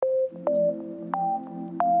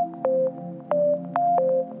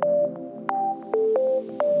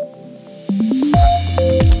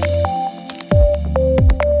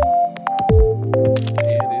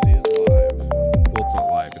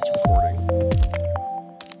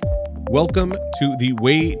Welcome to the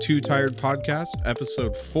Way Too Tired podcast,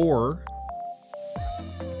 episode 4.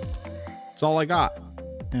 That's all I got.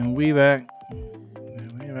 And we back.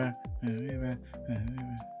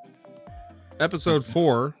 Episode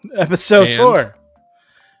 4. Episode And- 4.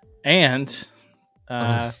 And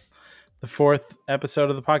the fourth episode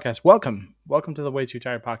of the podcast. Welcome to the Way Too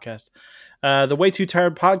Tired podcast. The Way Too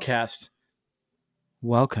Tired podcast.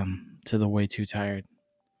 Welcome to the Way Too Tired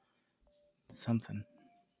something.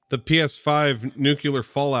 The PS5 Nuclear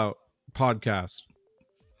Fallout podcast,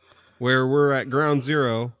 where we're at ground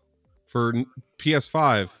zero for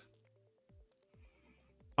PS5.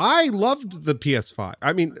 I loved the PS5.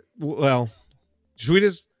 I mean, well, should we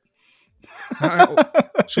just...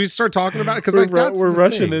 should we start talking about it? Because we're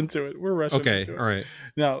rushing into it. We're rushing okay, into it. all right.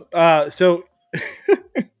 No, so...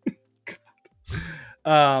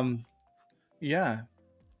 yeah.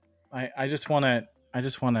 I just want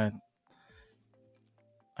to...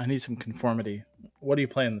 I need some conformity. What are you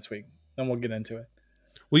playing this week? Then we'll get into it.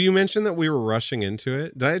 Well, you mentioned that we were rushing into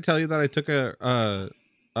it. Did I tell you that I took a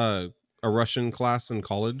Russian class in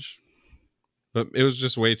college? But it was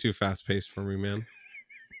just way too fast paced for me, man.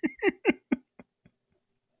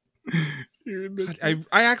 God,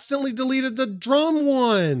 I accidentally deleted the drum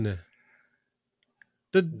one.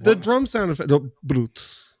 The drum sound effect.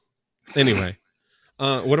 Brutes. Anyway,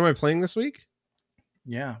 what am I playing this week?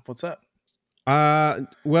 Yeah, what's up?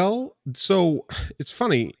 Well, so it's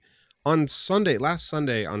funny. Last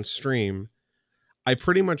Sunday on stream, I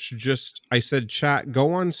pretty much I said, chat,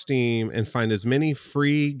 go on Steam and find as many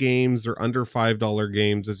free games or under $5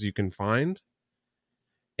 games as you can find.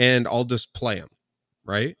 And I'll just play them,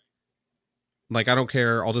 right? Like, I don't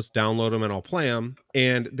care. I'll just download them and I'll play them.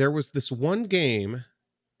 And there was this one game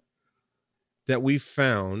that we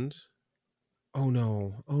found. Oh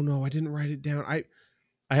no, I didn't write it down. I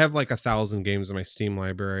have like 1,000 games in my Steam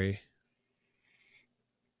library.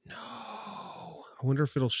 No. I wonder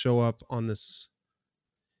if it'll show up on this.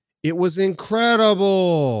 It was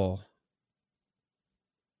incredible.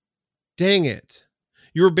 Dang it.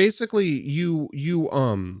 You were basically you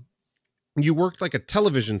worked like a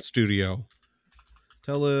television studio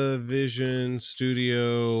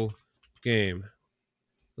game.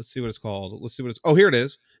 Let's see what it's called. Oh, here it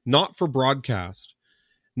is. Not for broadcast.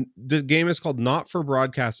 The game is called Not for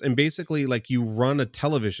Broadcast, and basically like you run a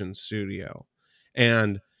television studio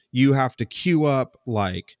and you have to queue up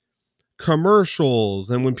like commercials,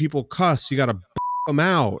 and when people cuss you got to them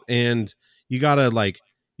out, and you got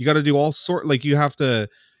to do all sort, like you have to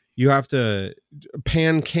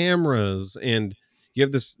pan cameras, and you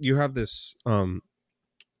have this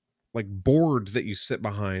like board that you sit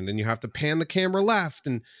behind, and you have to pan the camera left,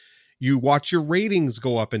 and you watch your ratings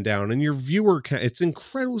go up and down, and your viewer it's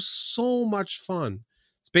incredible. So much fun.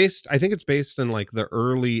 I think it's based in like the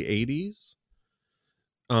early 80s.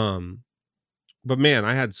 But man,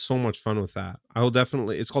 I had so much fun with that.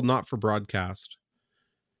 It's called Not for Broadcast.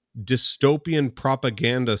 Dystopian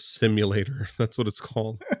Propaganda Simulator. That's what it's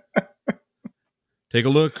called. Take a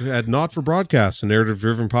look at Not for Broadcast, a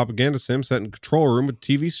narrative-driven propaganda sim set in a control room with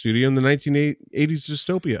TV studio in the 1980s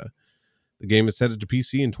dystopia. The game is headed to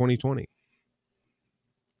PC in 2020.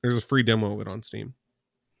 There's a free demo of it on Steam.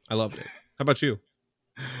 I loved it. How about you?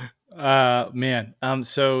 Man.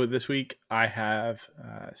 So this week I have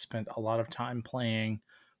spent a lot of time playing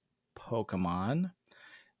Pokemon.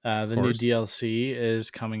 The new DLC is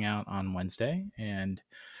coming out on Wednesday, and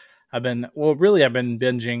I've been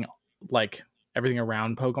binging like everything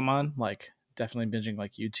around Pokemon, like definitely binging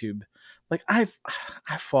like YouTube. Like I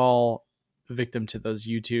fall victim to those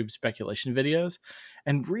YouTube speculation videos,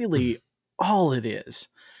 and really all it is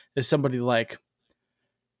somebody like,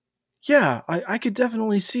 yeah, I could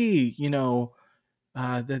definitely see,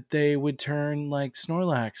 that they would turn like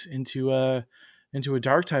Snorlax into a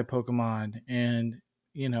dark type Pokemon, and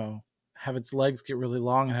have its legs get really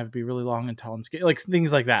long and have it be really long and tall and skinny, like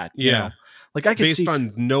things like that. Like I could based on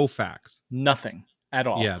no facts, nothing at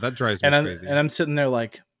all. Yeah, that drives me crazy. And I'm sitting there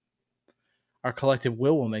like, our collective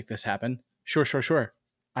will make this happen. Sure.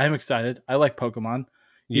 I am excited. I like Pokemon.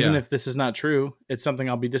 Even if this is not true, it's something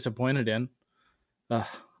I'll be disappointed in. I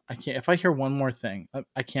can't. If I hear one more thing,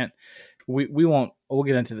 I can't. We won't. We'll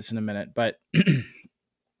get into this in a minute. But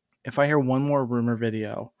if I hear one more rumor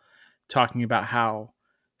video talking about how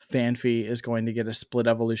Phanpy is going to get a split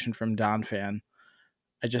evolution from Donphan,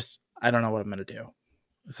 I don't know what I'm going to do.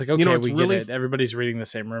 It's like, okay, we get it. Everybody's reading the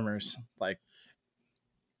same rumors. Like,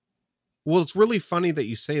 well, it's really funny that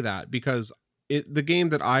you say that, because the game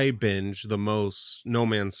that I binge the most, No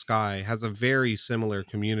Man's Sky, has a very similar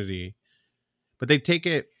community, but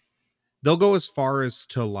they'll go as far as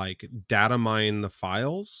to like data mine the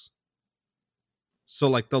files So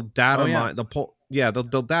like they'll data Oh yeah. mine, they'll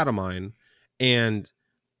data mine, and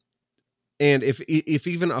if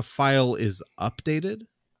even a file is updated,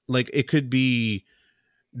 like it could be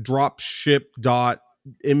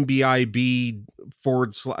dropship.mbib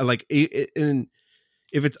 / like and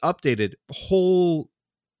if it's updated, whole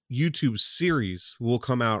YouTube series will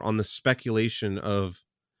come out on the speculation of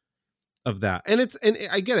that. And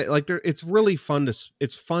I get it, like it's really fun to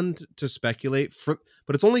speculate for,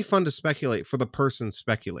 but it's only fun to speculate for the person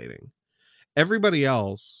speculating. Everybody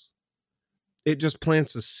else, it just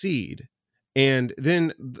plants a seed, and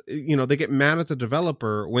then they get mad at the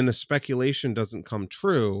developer when the speculation doesn't come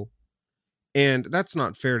true, and that's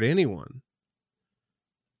not fair to anyone.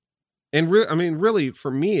 And really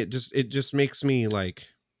for me, it just makes me like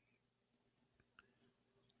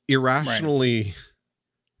irrationally right.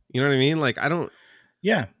 You know what I mean? Like I don't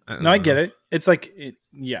I get it. It's like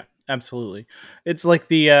yeah, absolutely. It's like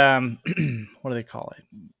the what do they call it?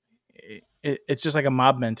 It's just like a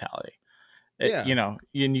mob mentality. You know,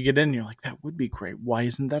 and you get in and you're like, that would be great. Why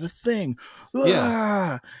isn't that a thing?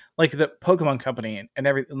 Yeah. Like the Pokemon Company and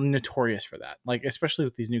everything, notorious for that. Like, especially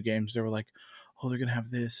with these new games, they were like, oh, they're going to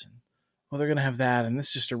have this. And, oh, they're going to have that. And this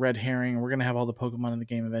is just a red herring. We're going to have all the Pokemon in the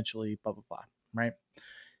game eventually, blah, blah, blah. Right?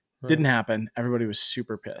 Didn't happen. Everybody was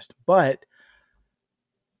super pissed. But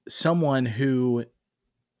someone who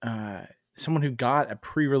got a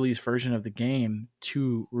pre-release version of the game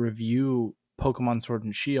to review Pokemon Sword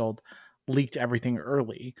and Shield leaked everything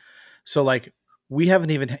early. So like you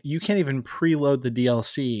can't even preload the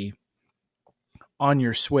DLC on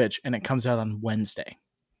your Switch, and it comes out on Wednesday.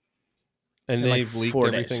 And they've leaked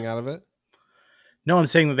everything out of it? No, I'm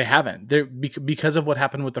saying that they haven't. They're because of what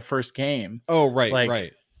happened with the first game. Oh, right,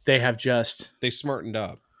 right. They have they smartened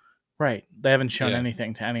up. Right. They haven't shown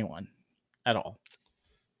anything to anyone at all.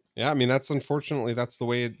 Yeah, I mean that's unfortunately that's the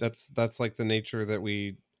way that's like the nature that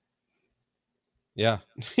we. Yeah.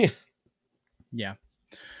 Yeah.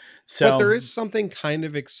 So, but there is something kind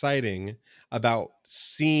of exciting about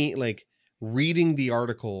reading the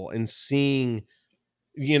article and seeing,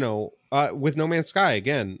 with No Man's Sky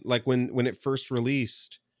again, like when it first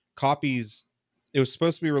released, copies, it was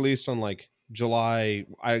supposed to be released on like July,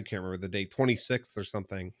 I can't remember the date, 26th or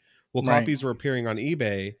something. Well, copies were appearing on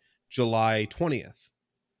eBay July 20th.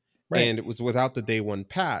 Right. And it was without the day one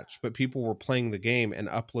patch, but people were playing the game and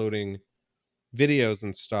uploading videos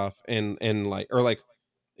and stuff, and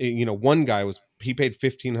one guy he paid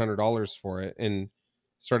 $1,500 for it and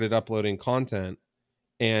started uploading content,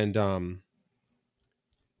 and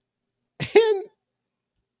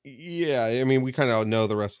yeah, I mean we kind of know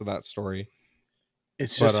the rest of that story.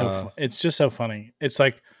 It's just so funny. It's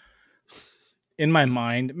like in my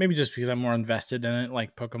mind, maybe just because I'm more invested in it,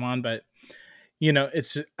 like Pokemon, but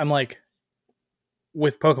I'm like,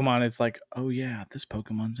 with Pokemon, it's like, oh yeah, this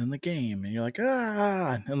Pokemon's in the game, and you're like,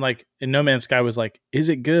 and like, and No Man's Sky was like, is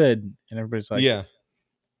it good? And everybody's like, yeah,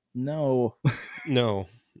 no, no,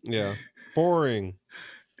 yeah, boring.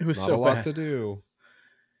 It was not so a lot bad to do.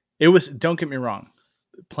 It was. Don't get me wrong,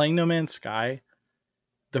 playing No Man's Sky,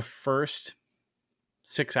 the first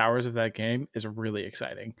 6 hours of that game is really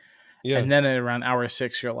exciting. Yeah, and then at around hour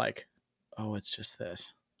 6, you're like, oh, it's just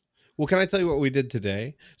this. Well, can I tell you what we did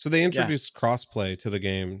today? So they introduced crossplay to the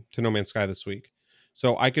game, to No Man's Sky this week.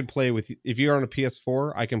 So I could play with, if you're on a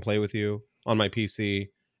PS4, I can play with you on my PC,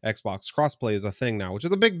 Xbox. Crossplay is a thing now, which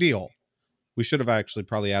is a big deal. We should have actually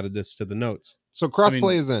probably added this to the notes. So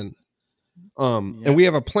crossplay is in. And we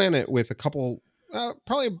have a planet with a couple,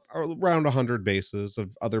 probably around 100 bases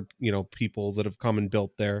of other, people that have come and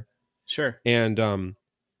built there. Sure. And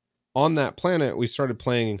on that planet, we started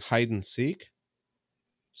playing hide and seek.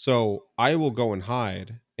 So I will go and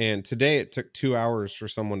hide. And today it took 2 hours for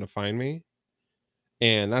someone to find me.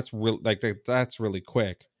 And that's that's really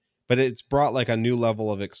quick. But it's brought like a new level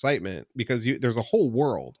of excitement because there's a whole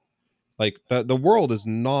world. Like the world is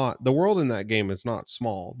not, the world in that game is not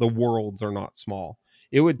small. The worlds are not small.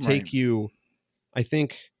 It would take you, I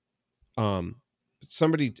think,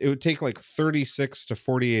 it would take like 36 to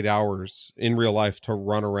 48 hours in real life to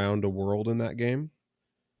run around a world in that game.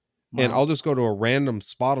 Wow. And I'll just go to a random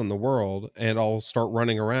spot on the world and I'll start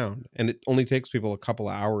running around. And it only takes people a couple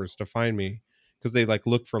of hours to find me because they like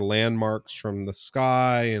look for landmarks from the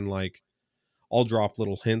sky and like I'll drop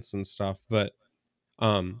little hints and stuff. But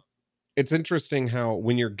it's interesting how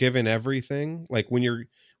when you're given everything, like when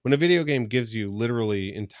a video game gives you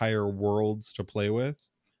literally entire worlds to play with,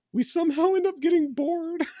 we somehow end up getting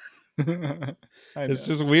bored. It's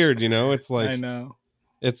just weird, It's like, I know.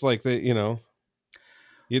 It's like the,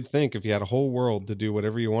 you'd think if you had a whole world to do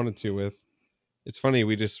whatever you wanted to with. It's funny,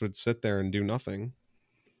 we just would sit there and do nothing.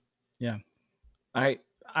 Yeah. I'm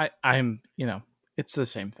it's the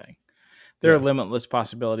same thing. There are Yeah. limitless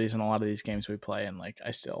possibilities in a lot of these games we play, and like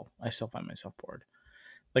I still find myself bored.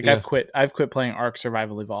 Like Yeah. I've quit playing Ark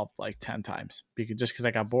Survival Evolved like 10 times because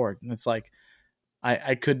I got bored. And it's like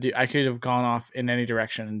I could have gone off in any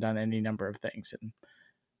direction and done any number of things, and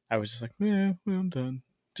I was just like, yeah, well, I'm done.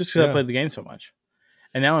 Just because I Yeah. played the game so much.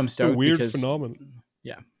 And now I'm It's a stoked weird because phenomenon.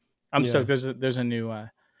 yeah. I'm Yeah. stoked. There's a new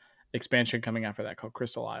expansion coming out for that called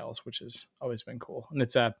Crystal Isles, which has always been cool. And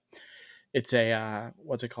it's a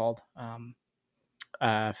what's it called?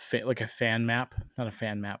 Like a fan map, not a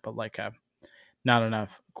fan map, but like a not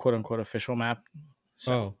enough quote unquote official map.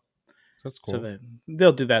 So Oh, that's cool.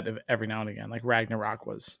 they'll do that every now and again. Like Ragnarok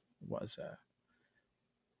was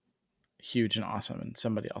huge and awesome, and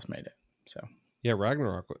somebody else made it. So Yeah,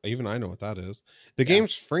 Ragnarok. Even I know what that is. The yeah.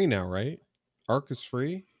 game's free now, right? Ark is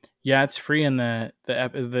free. Yeah, it's free in the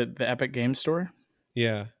Epic Game Store.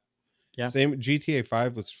 Yeah. Yeah. Same. GTA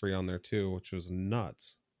 5 was free on there too, which was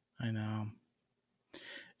nuts. I know.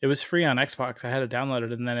 It was free on Xbox. I had it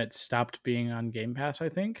downloaded, and then it stopped being on Game Pass, I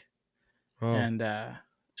think. Oh, And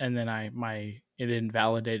then it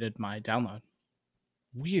invalidated my download.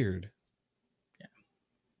 weird. Yeah.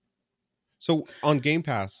 So on Game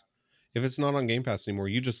Pass, if it's not on Game Pass anymore,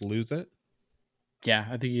 you just lose it. Yeah,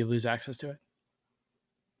 I think you lose access to it.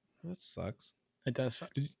 That sucks. It does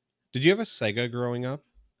suck. Did you have a Sega growing up?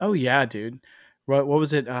 Oh yeah, dude. What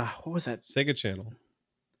was it? What was that? Sega Channel.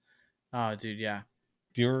 Oh, dude, yeah.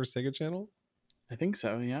 Do you remember Sega Channel? I think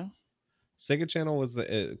so. Yeah. Sega Channel was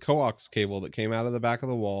the coax cable that came out of the back of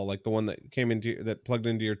the wall, like the one that that plugged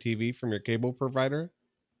into your TV from your cable provider.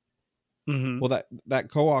 Mm-hmm. Well,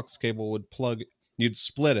 that coax cable would plug. You'd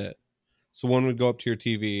split it, so one would go up to your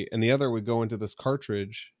TV, and the other would go into this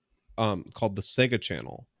cartridge, called the Sega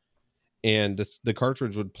Channel, and the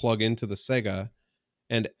cartridge would plug into the Sega,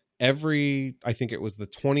 and I think it was the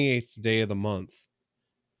 28th day of the month,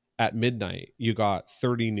 at midnight, you got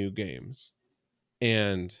 30 new games,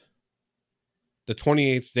 and the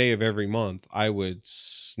 28th day of every month, I would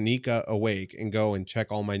sneak awake and go and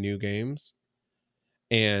check all my new games.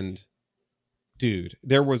 And dude,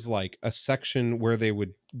 there was like a section where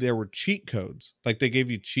there were cheat codes. Like they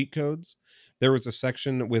gave you cheat codes. There was a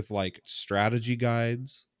section with like strategy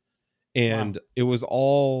guides, and Wow. it was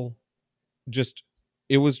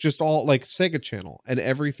just all like Sega Channel. And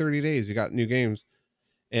every 30 days you got new games.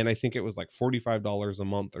 And I think it was like $45 a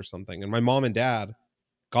month or something. And my mom and dad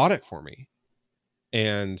got it for me.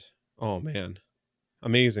 And oh man,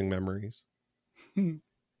 amazing memories.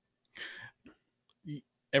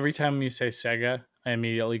 Every time you say Sega, I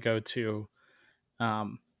immediately go to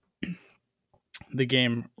the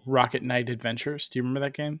game Rocket Knight Adventures. Do you remember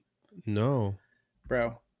that game? No.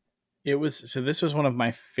 Bro, this was one of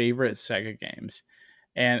my favorite Sega games.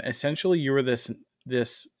 And essentially you were this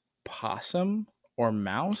possum or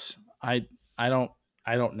mouse. I don't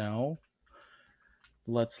know.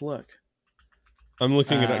 Let's look. I'm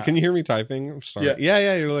looking it up. Can you hear me typing? I'm sorry.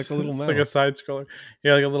 Yeah, you're like a little mouse. It's like a side scroller.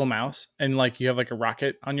 You're like a little mouse, and like you have like a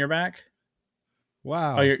rocket on your back.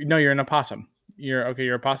 Wow. Oh, you're an opossum. You're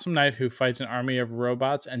a possum knight who fights an army of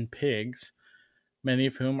robots and pigs, many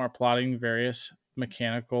of whom are piloting various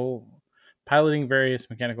mechanical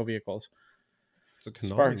vehicles.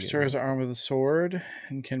 Sparkster is armed with a sword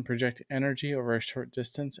and can project energy over a short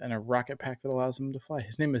distance and a rocket pack that allows him to fly.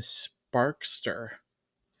 His name is Sparkster.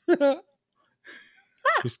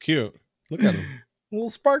 He's cute. Look at him. Little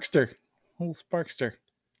Sparkster.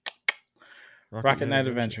 Rocket Knight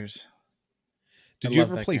Adventures. Did you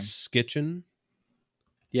ever play Skitchin?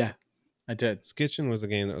 Yeah, I did. Skitchin was a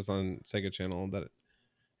game that was on Sega Channel that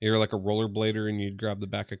you were like a rollerblader and you'd grab the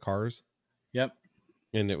back of cars. Yep.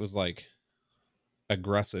 And it was like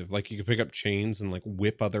aggressive. Like you could pick up chains and like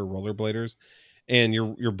whip other rollerbladers, and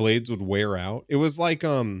your blades would wear out. It was like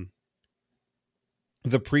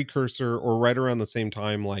the precursor, or right around the same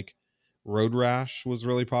time, like Road Rash was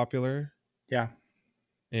really popular. Yeah.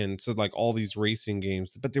 And so like all these racing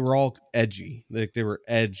games, but they were all edgy. Like they were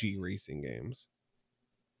edgy racing games.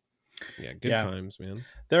 Yeah, good times, man.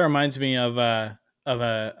 That reminds me of a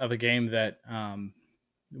game that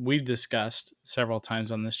we've discussed several times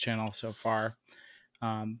on this channel so far.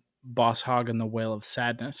 Boss Hog and the Whale of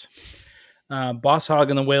Sadness. Boss Hog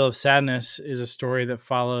and the Whale of Sadness is a story that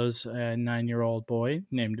follows a 9-year-old boy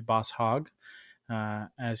named Boss Hog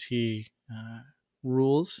as he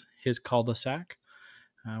rules his cul-de-sac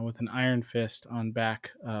with an iron fist on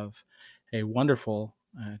back of a wonderful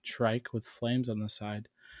trike with flames on the side.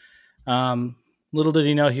 Little did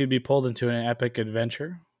he know he would be pulled into an epic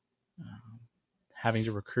adventure, having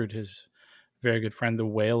to recruit his very good friend, the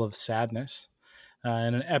Whale of Sadness,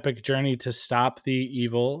 in an epic journey to stop the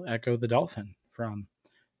evil Echo the Dolphin from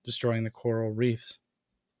destroying the coral reefs.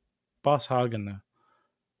 Boss Hog and the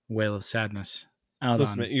Whale of Sadness.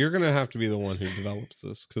 Listen, man, you're going to have to be the one who develops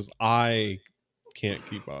this because I can't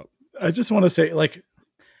keep up. I just want to say, like,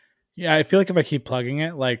 yeah, I feel like if I keep plugging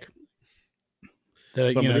it, like,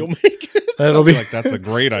 that, somebody will make it. It'll be like, that's a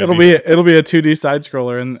great idea. It'll be a 2D side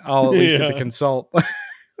scroller, and I'll at least get to consult.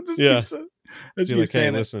 Just keep like,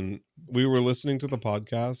 hey, listen, we were listening to the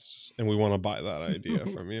podcast, and we want to buy that idea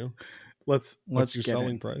from you. What's your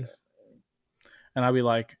selling price? And I'll be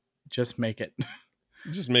like, just make it.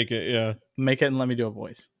 Just make it, yeah. Make it and let me do a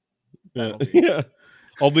voice. Yeah.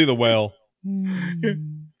 I'll be the whale.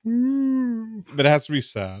 But it has to be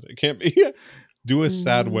sad. It can't be. Do a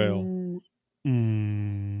sad whale.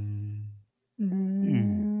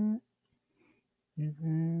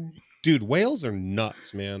 Dude, whales are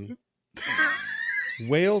nuts, man.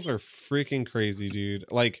 Whales are freaking crazy, dude.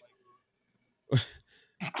 Like,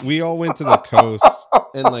 we all went to the coast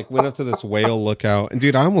and like went up to this whale lookout, and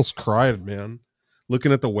dude, I almost cried, man.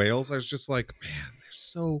 Looking at the whales, I was just like, man, they're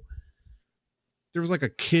so. There was like a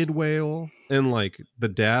kid whale and like the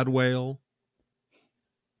dad whale,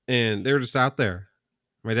 and they were just out there.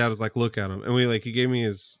 My dad was like, look at him, and he gave me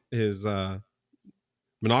his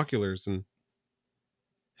binoculars, and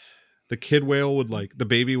the kid whale would like the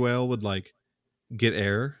baby whale would like get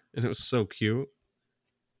air, and it was so cute.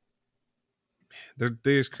 Man,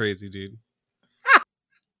 they're just crazy, dude.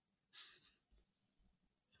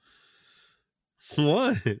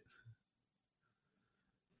 What? You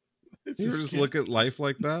ever just look at life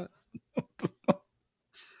like that?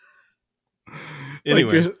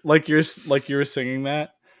 Anyway, like you were singing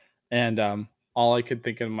that, and all I could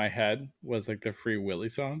think in my head was like the Free Willy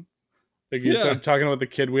song. Like you started talking about the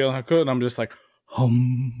kid wheel and how cool, and I'm just like,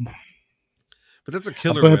 hum. But that's a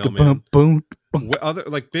killer whale, man. Other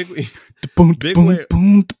like big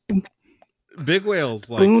whales,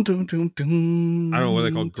 like I don't know what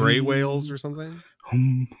they call gray whales or something.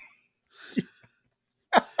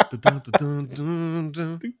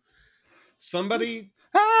 Somebody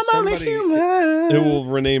it will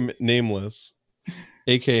rename nameless,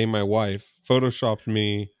 aka my wife, photoshopped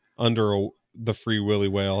me under the Free Willy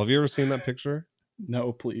whale. Have you ever seen that picture?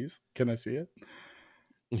 No, please. Can I see it?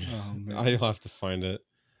 Oh, I'll have to find it,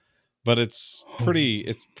 but it's pretty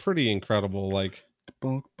incredible. Like,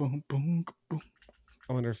 I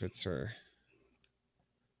wonder if it's her.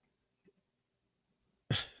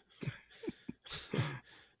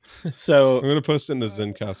 So I'm gonna post it in the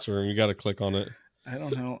Zencastr, and you got to click on it. I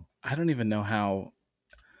don't know. I don't even know how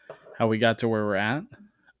we got to where we're at.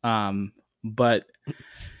 But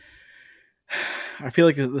I feel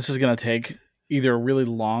like this is gonna take either a really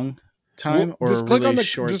long time or just click on the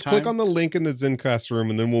short just time. Click on the link in the Zencastr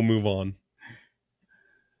room, and then we'll move on.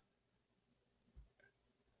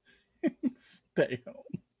 Stay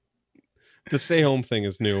home. The stay home thing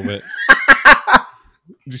is new, but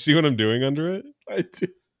do you see what I'm doing under it? I do.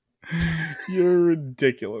 You're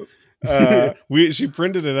ridiculous. She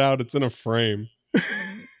printed it out. It's in a frame.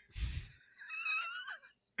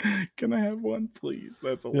 Can I have one, please?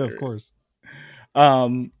 That's hilarious. Yeah, of course.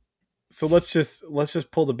 So let's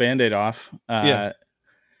just pull the Band-Aid off.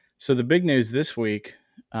 So the big news this week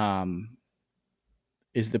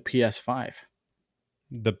is the PS5.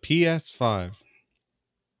 The PS5.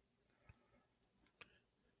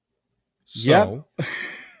 So, yep.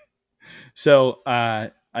 So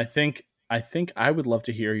I think I would love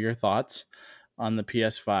to hear your thoughts on the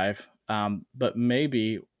PS5. But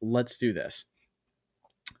maybe let's do this.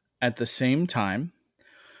 At the same time,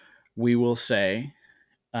 we will say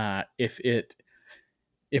if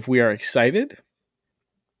we are excited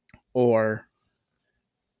or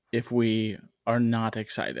if we are not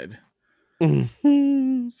excited.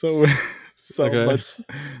 So okay.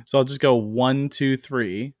 So I'll just go 1, 2,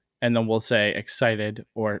 3, and then we'll say excited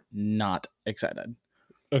or not excited.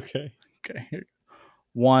 Okay.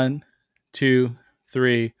 1, 2,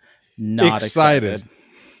 3. Not excited.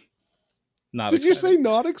 Not. Did excited. You say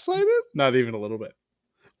not excited? Not even a little bit.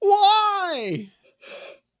 Why?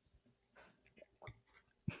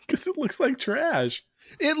 Because it looks like trash.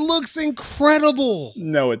 It looks incredible.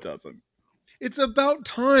 No, it doesn't. It's about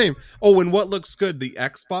time. Oh, and what looks good? The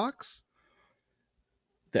Xbox?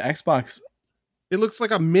 The Xbox. It looks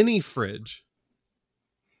like a mini fridge.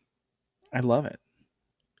 I love it.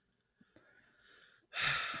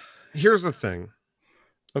 Here's the thing.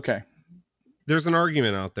 Okay. There's an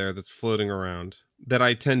argument out there that's floating around that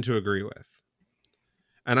I tend to agree with.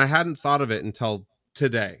 And I hadn't thought of it until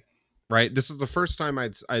today, right? This is the first time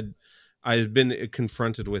I'd been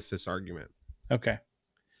confronted with this argument. Okay.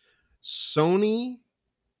 Sony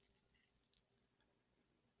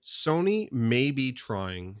Sony may be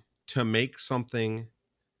trying to make something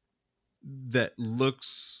that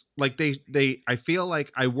looks like they I feel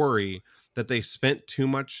like I worry that they spent too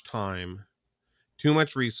much time, too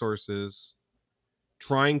much resources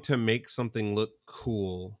trying to make something look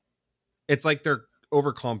cool. It's like they're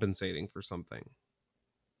overcompensating for something.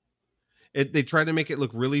 They try to make it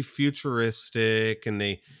look really futuristic, and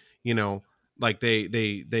they, you know, like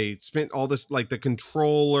they spent all this, like the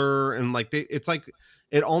controller, and like it's like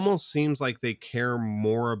it almost seems like they care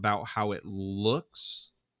more about how it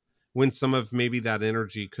looks when some of maybe that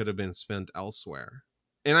energy could have been spent elsewhere.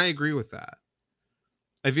 And I agree with that.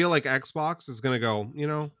 I feel like Xbox is going to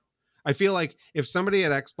go, I feel like if somebody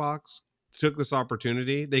at Xbox took this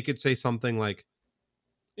opportunity, they could say something like,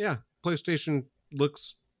 yeah, PlayStation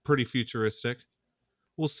looks pretty futuristic.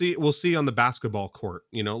 We'll see on the basketball court,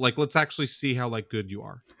 like let's actually see how like good you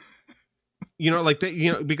are. Like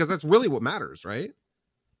that, because that's really what matters, right?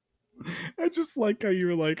 I just like how you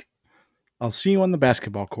were like, I'll see you on the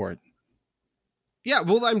basketball court. Yeah,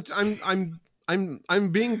 well,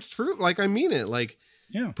 I'm being true. Like, I mean it. Like,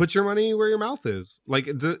 yeah, put your money where your mouth is. Like,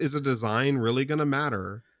 is a design really going to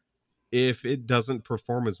matter if it doesn't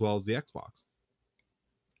perform as well as the Xbox?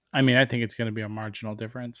 I mean, I think it's going to be a marginal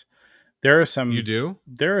difference. There are some. You do?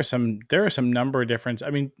 There are some number of difference. I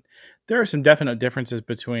mean, there are some definite differences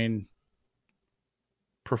between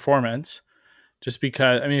performance. Just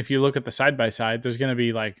because, I mean, if you look at the side by side, there's going to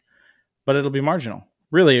be like, but it'll be marginal.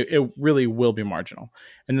 Really, it really will be marginal.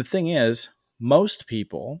 And the thing is, most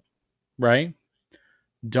people, right,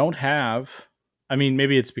 don't have. I mean,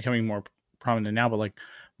 maybe it's becoming more prominent now, but like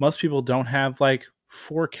most people don't have like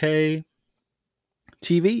 4K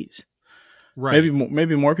TVs. Right.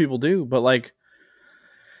 Maybe more people do, but like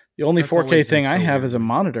the only That's 4K thing I have weird. is a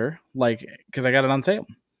monitor, like because I got it on sale,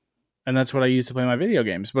 and that's what I use to play my video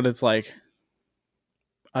games. But it's like,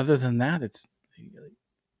 other than that, it's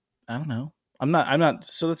I don't know. I'm not.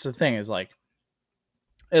 So that's the thing is like,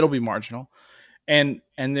 it'll be marginal, and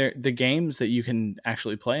the games that you can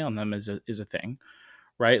actually play on them is a thing,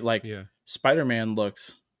 right? Like Spider-Man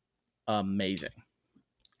looks amazing.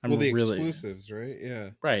 Exclusives, right? Yeah.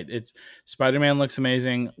 Right. It's Spider-Man looks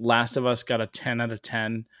amazing. Last of Us got a 10 out of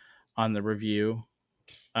 10 on the review.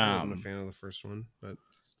 I wasn't a fan of the first one, but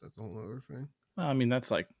that's a whole other thing. Well, I mean, that's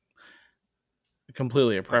like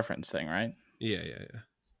completely a preference thing, right? Yeah.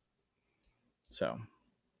 So,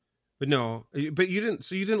 but no, but you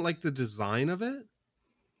didn't like the design of it?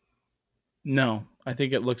 No, I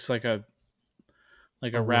think it looks like a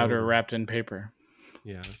router wrapped in paper.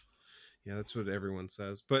 Yeah, that's what everyone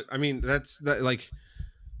says. But I mean, that's like.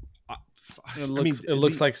 It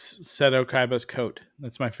looks like Seto Kaiba's coat.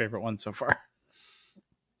 That's my favorite one so far.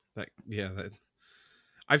 Like, yeah,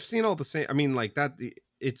 I've seen all the same. I mean, like that.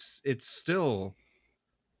 It's still.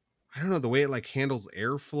 I don't know the way it like handles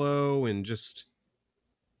airflow and just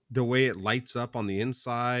the way it lights up on the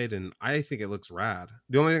inside, and I think it looks rad.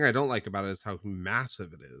 The only thing I don't like about it is how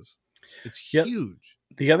massive it is. It's huge.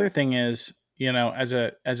 The other thing is, as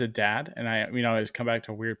a dad, and I, always come back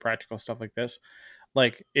to weird practical stuff like this.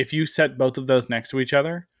 Like, if you set both of those next to each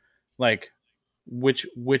other, like,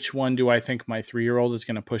 which one do I think my 3-year-old is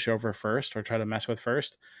going to push over first or try to mess with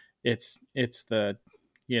first? It's the,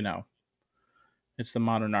 it's the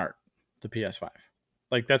modern art, the PS5.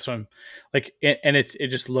 Like, that's what I'm like, and it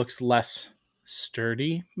just looks less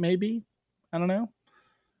sturdy. Maybe, I don't know.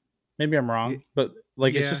 Maybe I'm wrong, but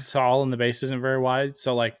like it's just tall and the base isn't very wide.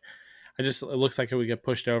 So like, it looks like it would get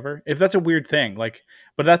pushed over. If that's a weird thing, like,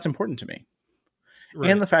 but that's important to me.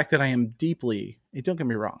 Right. And the fact that I am don't get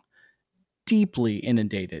me wrong, deeply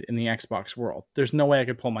inundated in the Xbox world. There's no way I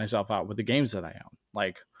could pull myself out with the games that I own.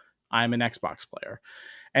 Like, I'm an Xbox player,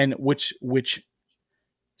 and which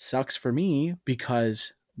sucks for me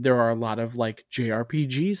because there are a lot of like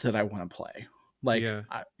JRPGs that I want to play. Like,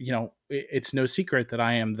 it's no secret that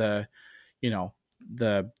I am the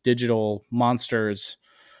digital monsters,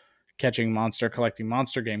 catching monster, collecting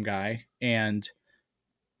monster game guy. And,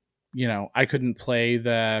 I couldn't play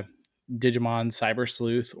the Digimon Cyber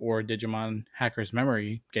Sleuth or Digimon Hacker's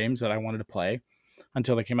Memory games that I wanted to play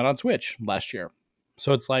until they came out on Switch last year.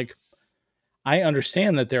 So it's like, I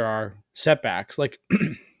understand that there are setbacks, like,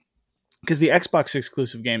 because the Xbox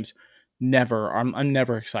exclusive games I'm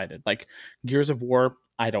never excited. Like Gears of War,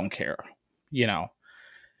 I don't care, and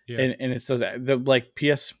it's those like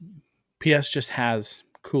PS just has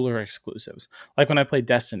cooler exclusives. Like when I played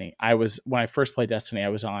Destiny, when I first played Destiny, I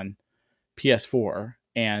was on PS4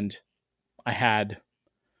 and I had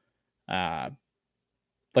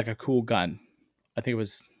like a cool gun. I think it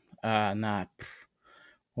was what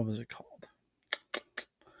what was it called?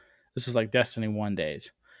 This was like Destiny 1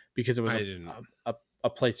 days because it was a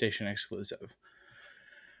PlayStation exclusive.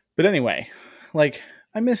 But anyway, like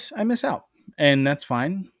I miss out, and that's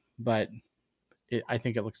fine. But I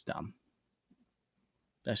think it looks dumb.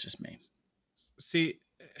 That's just me. See,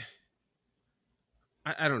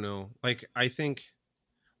 I don't know. Like, I think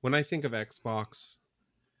when I think of Xbox,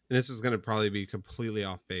 and this is going to probably be completely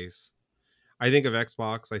off base, I think of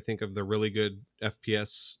Xbox, I think of the really good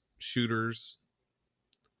FPS shooters,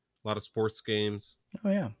 a lot of sports games.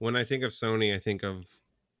 Oh, yeah. When I think of Sony, I think of,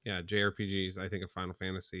 JRPGs. I think of Final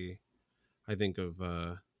Fantasy. I think of...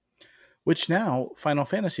 Which now Final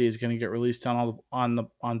Fantasy is going to get released on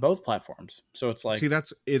both platforms. So it's like, see,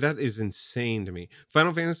 that is insane to me.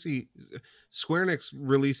 Final Fantasy, Square Enix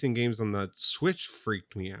releasing games on the Switch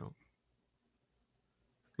freaked me out.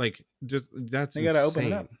 Like, just that's you gotta insane.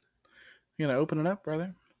 open it up. You gotta open it up,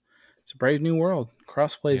 brother. It's a brave new world.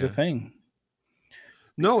 Crossplay is a thing.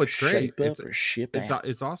 No, it's great.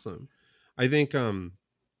 It's awesome. I think I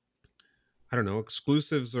don't know,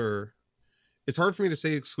 exclusives are... It's hard for me to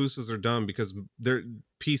say exclusives are dumb because their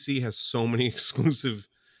PC has so many exclusive,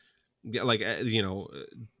 like,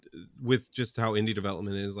 with just how indie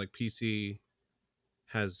development is, like PC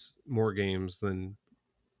has more games than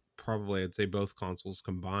probably I'd say both consoles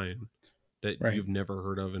combined that you've never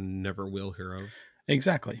heard of and never will hear of.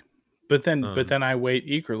 Exactly. But then I wait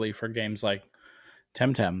eagerly for games like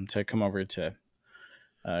Temtem to come over to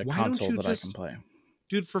a console that I can play.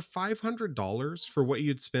 Dude, for $500 for what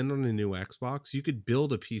you'd spend on a new Xbox, you could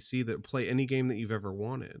build a PC that would play any game that you've ever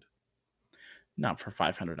wanted. Not for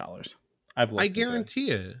 $500. I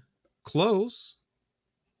guarantee it. Close.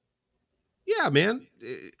 Yeah, man.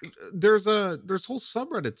 There's whole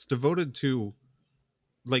subreddits devoted to,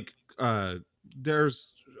 like,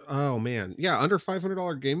 there's, oh man, yeah, under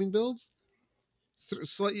 $500 gaming builds.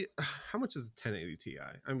 How much is a 1080 Ti?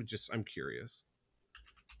 I'm curious.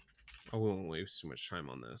 I won't waste too much time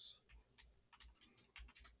on this.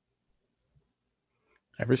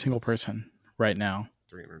 Every single person right now,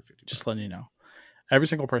 $350. Just letting you know, every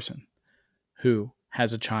single person who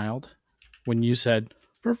has a child, when you said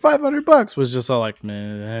for $500, was just all like,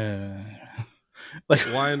 meh. Like,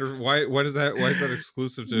 why is that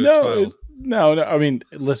exclusive to a child? No. I mean,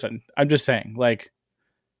 listen, I'm just saying, like,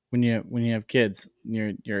 when you have kids,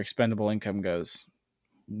 your expendable income goes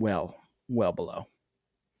well below.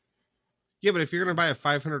 Yeah, but if you're going to buy a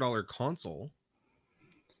 $500 console...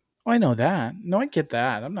 Oh, I know that. No, I get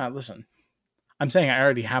that. Listen. I'm saying I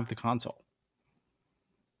already have the console.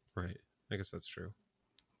 Right. I guess that's true.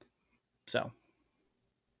 So.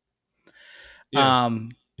 Yeah.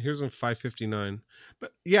 Here's one $559.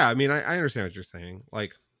 But yeah, I mean, I understand what you're saying.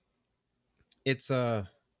 Like, it's I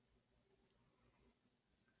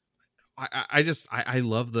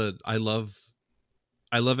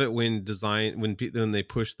love it when they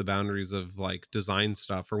push the boundaries of like design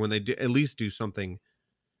stuff, or when they at least do something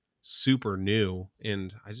super new.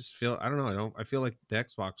 And I just feel, I don't know, I feel like the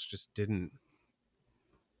Xbox just didn't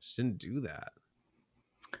do that.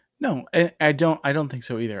 No, I don't think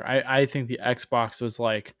so either. I think the Xbox was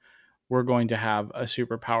like, we're going to have a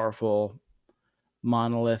super powerful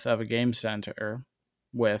monolith of a game center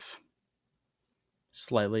with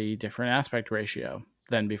slightly different aspect ratio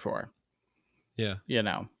than before. Yeah.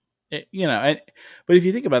 But if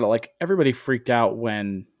you think about it, like, everybody freaked out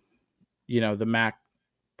when, the Mac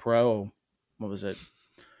Pro, what was it?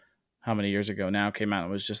 How many years ago now came out?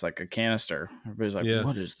 It was just like a canister. Everybody's like,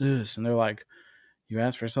 What is this? And they're like, you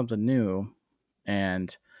asked for something new,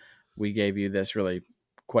 and we gave you this really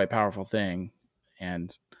quite powerful thing.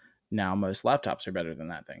 And now most laptops are better than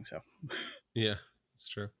that thing. So yeah, that's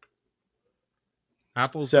true.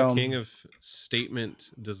 Apple's the king of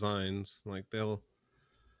statement designs. Like,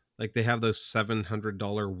 they have those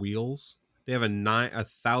 $700 wheels. They have a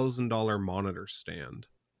 $1,000 monitor stand.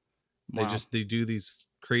 Wow. They do these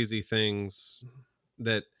crazy things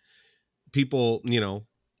that people,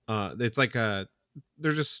 it's like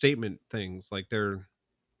they're just statement things. Like, they're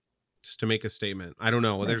just to make a statement. I don't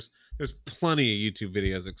know. Right. There's plenty of YouTube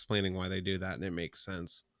videos explaining why they do that, and it makes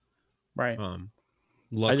sense. Right.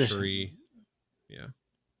 Luxury. Yeah.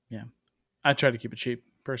 I try to keep it cheap,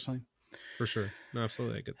 personally. For sure. No,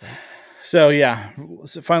 absolutely. I get that. So, yeah.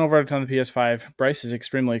 Final verdict on the PS5. Bryce is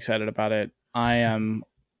extremely excited about it. I am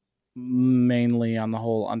mainly, on the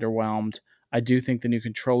whole, underwhelmed. I do think the new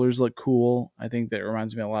controllers look cool. I think that it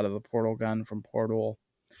reminds me a lot of the Portal gun from Portal.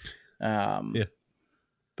 Yeah.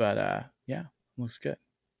 But, yeah, looks good.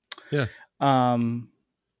 Yeah. Going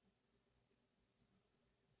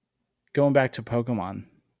back to Pokemon,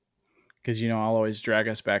 because, I'll always drag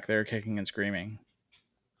us back there kicking and screaming.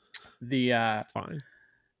 The Fine.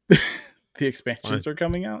 the expansions are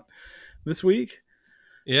coming out this week.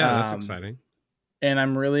 Yeah, that's exciting. And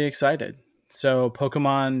I'm really excited. So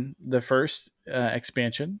Pokemon, the first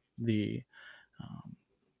expansion, the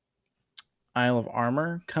Isle of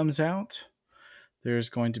Armor, comes out. There's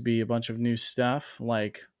going to be a bunch of new stuff,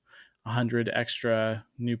 like 100 extra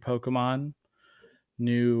new Pokemon,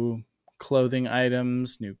 new clothing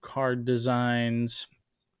items, new card designs,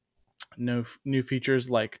 new features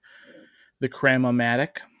like the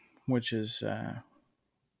Cramomatic, which is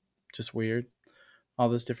just weird. All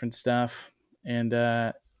this different stuff. And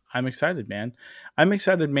I'm excited, man. I'm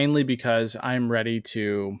excited mainly because I'm ready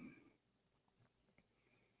to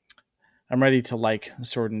like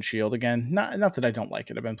Sword and Shield again. Not that I don't like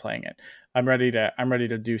it. I've been playing it. I'm ready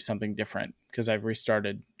to do something different because I've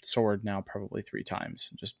restarted Sword now probably 3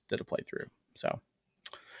 times. Just did a playthrough. So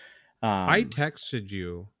I texted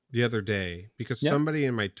you the other day because somebody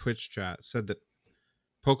in my Twitch chat said that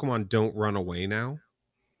Pokemon don't run away now.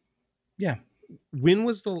 Yeah. When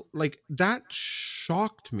was that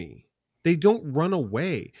shocked me. They don't run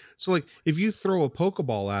away. So like if you throw a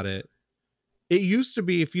Pokeball at it, it used to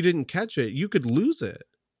be if you didn't catch it, you could lose it.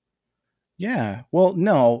 Yeah. Well,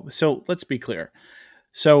 no. So let's be clear.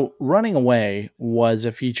 So running away was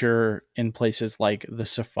a feature in places like the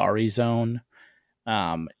Safari Zone,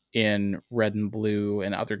 in Red and Blue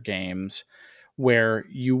and other games, where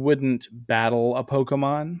you wouldn't battle a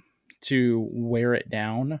Pokemon to wear it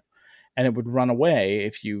down, and it would run away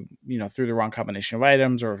if you threw the wrong combination of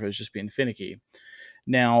items or if it was just being finicky.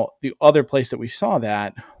 Now, the other place that we saw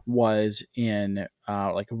that was in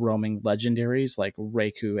like roaming legendaries like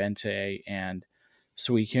Raikou, Entei, and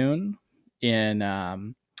Suicune in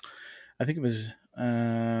I think it was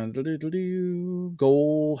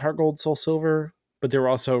Gold, Heart Gold, Soul Silver, but there were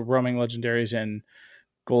also roaming legendaries in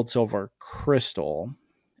Gold, Silver, Crystal.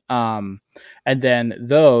 And then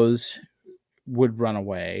those would run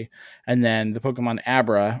away. And then the Pokemon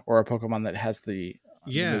Abra, or a Pokemon that has the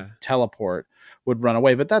teleport, would run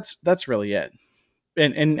away. But that's really it.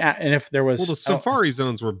 And if there was... Well, the Safari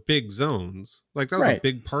zones were big zones. Like, that was a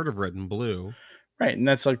big part of Red and Blue. Right, and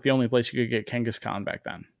that's like the only place you could get Kangaskhan back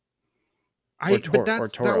then.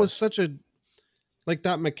 That was such a... Like,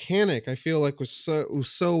 that mechanic, I feel like, was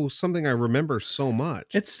so something I remember so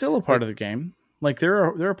much. It's still a part of the game. Like, there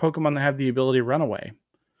are Pokemon that have the ability to run away.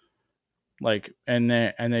 Like, and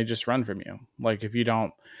they just run from you. Like, if you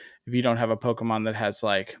don't have a Pokemon that has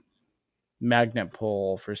like Magnet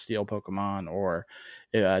Pull for Steel Pokemon, or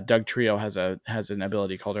Dugtrio has an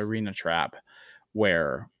ability called Arena Trap,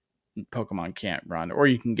 where Pokemon can't run, or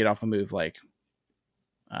you can get off a move like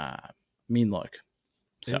Mean Look.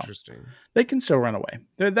 So interesting. They can still run away.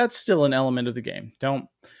 That's still an element of the game. Don't.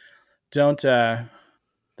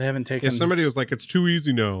 They haven't taken... Yeah, somebody was like, it's too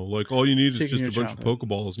easy now. Like, all you need is just a bunch of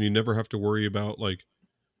Pokeballs, and you never have to worry about, like,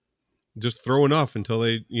 just throw enough until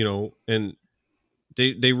they, and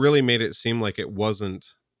they really made it seem like it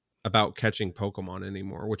wasn't about catching Pokemon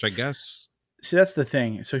anymore, which I guess... See, that's the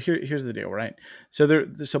thing. So here's the deal, right? So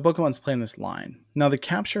Pokemon's playing this line. Now, the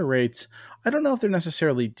capture rates, I don't know if they're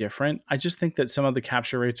necessarily different. I just think that some of the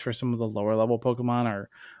capture rates for some of the lower level Pokemon are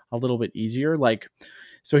a little bit easier. Like...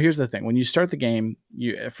 So here's the thing. When you start the game,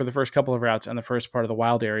 for the first couple of routes and the first part of the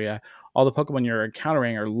wild area, all the Pokemon you're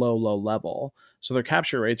encountering are low level. So their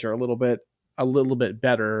capture rates are a little bit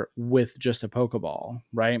better with just a Pokeball,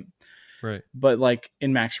 right? Right. But like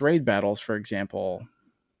in max raid battles, for example,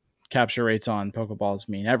 capture rates on Pokeballs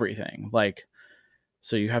mean everything. Like,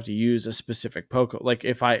 so you have to use a specific like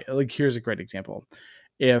here's a great example.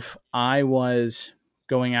 If I was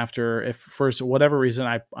going after, if for whatever reason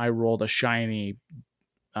I rolled a shiny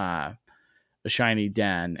den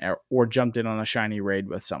or jumped in on a shiny raid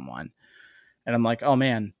with someone, and I'm like, oh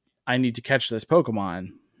man, I need to catch this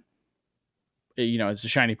Pokemon. It's a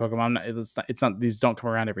shiny Pokemon. It's not, these don't come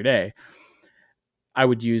around every day. I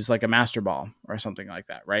would use like a Master Ball or something like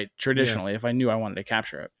that, right? Traditionally, if I knew I wanted to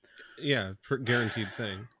capture it. Yeah, guaranteed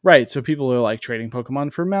thing. Right. So people are like trading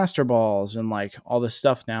Pokemon for Master Balls and like all this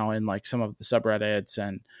stuff now in like some of the subreddits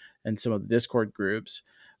and some of the Discord groups.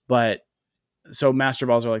 But so Master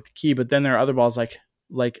Balls are like the key, but then there are other balls like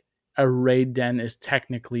a raid den is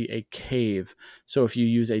technically a cave. So if you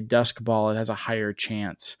use a Dusk Ball, it has a higher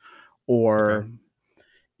chance. Or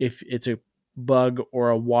if it's a bug or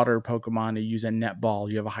a water Pokemon, to use a Net Ball,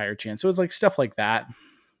 you have a higher chance. So it's like stuff like that.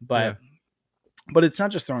 But it's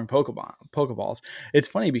not just throwing Pokeballs. It's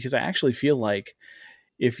funny because I actually feel like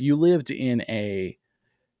if you lived in a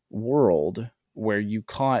world where you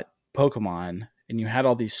caught Pokemon and you had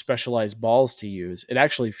all these specialized balls to use, it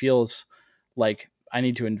actually feels like I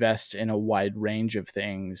need to invest in a wide range of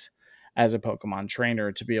things as a Pokemon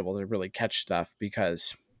trainer to be able to really catch stuff,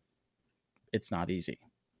 because it's not easy.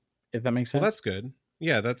 If that makes Well, sense. that's good.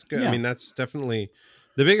 Yeah, that's good. I Yeah. mean, that's definitely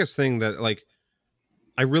the biggest thing that, like,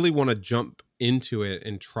 I really want to jump into it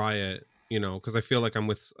and try it, because I feel like I'm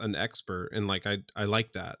with an expert, and like I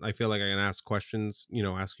like that. I feel like I can ask questions,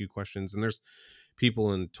 ask you questions, and there's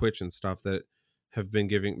people in Twitch and stuff that have been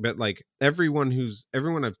giving, but like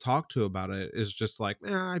everyone I've talked to about it is just like,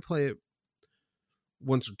 I play it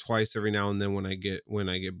once or twice every now and then when I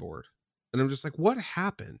get bored. And I'm just like, what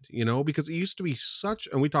happened? Because it used to be such,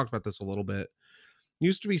 and we talked about this a little bit,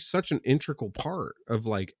 used to be such an integral part of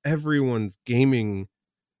like everyone's gaming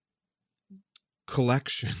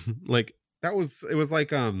collection. Like it was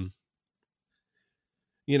like it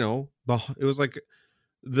was like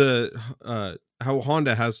the how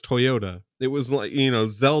Honda has Toyota. It was like,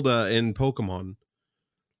 Zelda and Pokemon,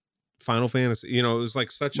 Final Fantasy. It was like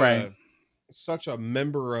Right. such a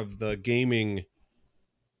member of the gaming,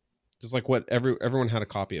 just like what everyone had a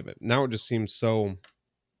copy of it. Now it just seems so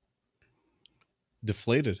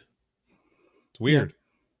deflated. It's weird.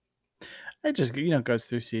 Yeah. It just, goes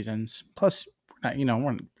through seasons. Plus,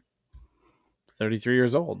 we're 33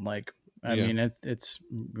 years old. Like, I Yeah.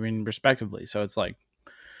 mean, respectively. So it's like,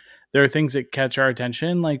 there are things that catch our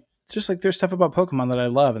attention. Like, just like there's stuff about Pokemon that I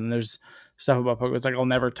love, and there's stuff about Pokemon. It's like, I'll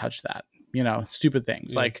never touch that. Stupid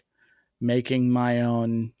things like making my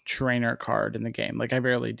own trainer card in the game. Like, I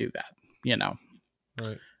rarely do that,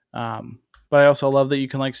 Right. But I also love that you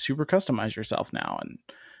can like super customize yourself now and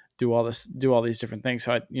do all these different things.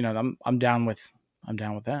 So I'm down with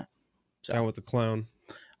that. So Down with the clown.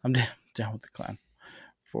 I'm down with the clown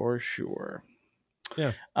for sure.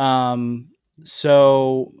 Yeah.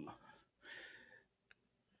 So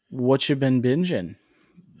what you been binging?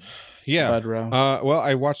 Yeah. Budro? Well,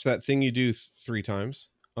 I watched That Thing You Do 3 times,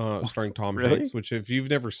 starring Tom Really? Hanks, which if you've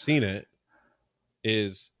never seen it,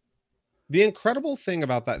 is the incredible thing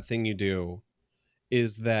about That Thing You Do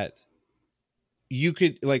is that you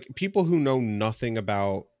could, like, people who know nothing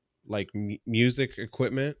about like music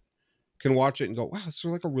equipment can watch it and go, wow, this is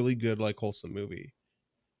like a really good, like, wholesome movie.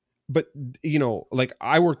 But like,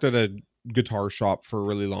 I worked at a guitar shop for a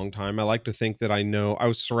really long time. I like to think that I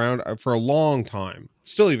was surrounded for a long time,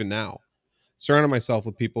 still even now, surrounded myself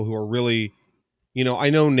with people who are really, I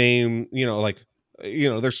know like,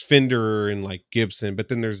 there's Fender and like Gibson, but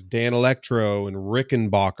then there's Dan Electro and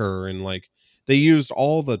Rickenbacker, and like they used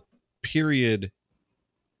all the period,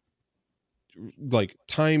 like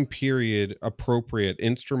time period appropriate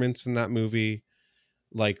instruments in that movie.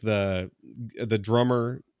 Like the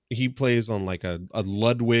drummer, he plays on like a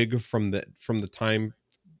Ludwig from the time,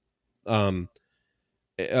 like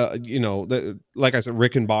I said,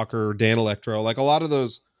 Rickenbacker, Dan Electro, like a lot of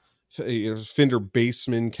those Fender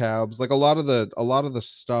Bassman cabs, like a lot of the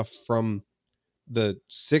stuff from the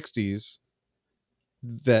 60s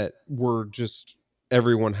that were just,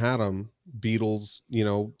 everyone had them. Beatles,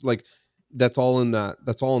 like that's all in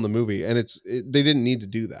the movie, and they didn't need to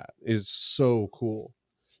do that. It's so cool.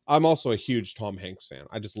 I'm also a huge Tom Hanks fan.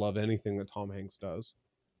 I just love anything that Tom Hanks does.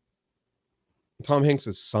 Tom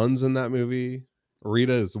Hanks' son's in that movie.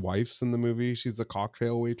 Rita, his wife's in the movie. She's the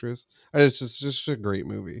cocktail waitress. It's just a great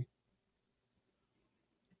movie.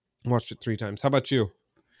 Watched it 3 times. How about you?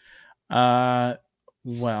 Well,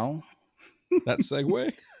 that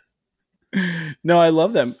segue. No, I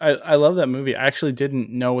love that. I love that movie. I actually didn't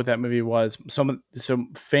know what that movie was. So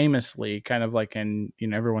famously, kind of like in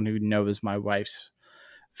everyone who knows my wife's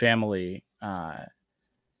family,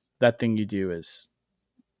 That Thing You Do it's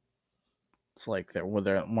like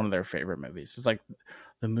one of their favorite movies. It's like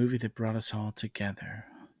the movie that brought us all together.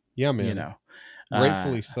 Yeah, man.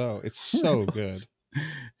 Rightfully so. It's so good.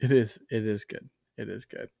 It is good. It is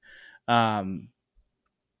good.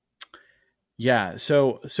 Yeah,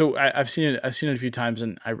 so I've seen it a few times,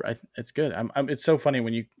 and I it's good. It's so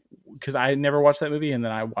funny because I never watched that movie, and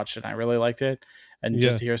then I watched it and I really liked it, and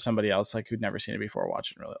just to hear somebody else like who'd never seen it before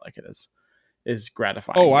watch it and really like it is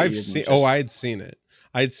gratifying. Oh, I'd seen it.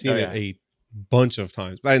 I'd seen it a bunch of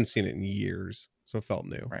times, but I hadn't seen it in years, so it felt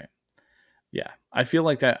new. Right. Yeah, I feel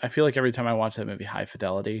like that. I feel like every time I watch that movie, High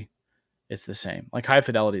Fidelity, it's the same. Like High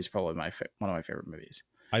Fidelity is probably one of my favorite movies.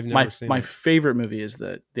 I've never seen my it. favorite movie is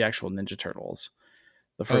the actual Ninja Turtles,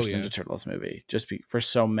 the first Ninja Turtles movie, for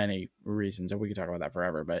so many reasons, and we could talk about that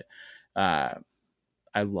forever. But I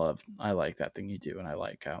like That Thing You Do, and I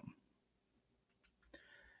like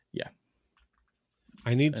yeah.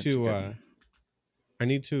 I need to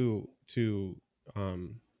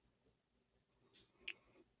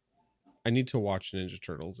watch Ninja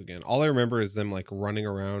Turtles again. All I remember is them like running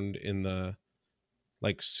around in the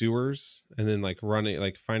like sewers, and then like running,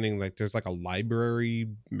 like finding like there's like a library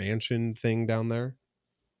mansion thing down there.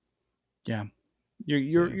 Yeah,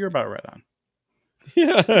 you're about right on.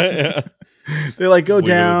 Yeah. They like go Just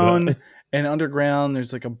leave it at down that. and underground.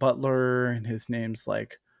 There's like a butler, and his name's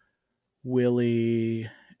like Willie.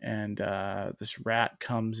 And this rat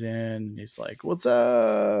comes in. He's like, "What's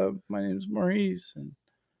up? My name's Maurice," and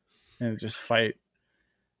they just fight.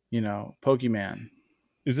 Pokemon.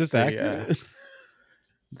 Is this accurate?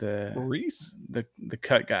 The Maurice? the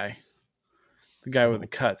cut guy, the guy with the Oh.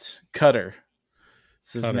 cuts, Cutter.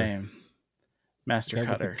 It's his Cutter. name, Master Guy with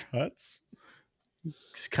Cutter. the cuts?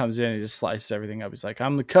 Just comes in and just slices everything up. He's like,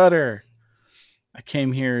 "I'm the Cutter. I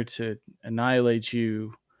came here to annihilate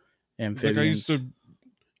you, It's like amphibians."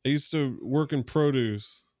 I used to work in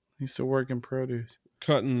produce, He used to work in produce.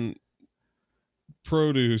 cutting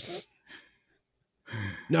produce.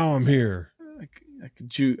 Now I'm here. I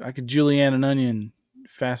could julienne an onion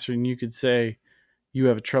faster than you could say you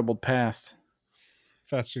have a troubled past.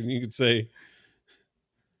 Faster than you could say.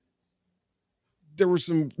 There were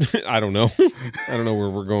some I don't know. I don't know where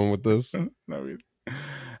we're going with this.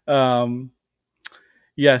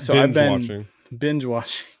 Yeah, so I've been watching. binge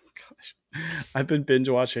watching. Gosh, I've been binge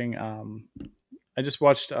watching. I just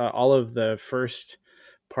watched all of the first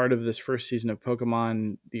part of this first season of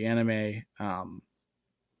Pokemon the anime on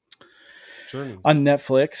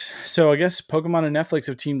Netflix. So I guess Pokemon and Netflix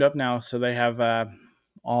have teamed up now, so they have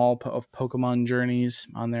all of Pokemon Journeys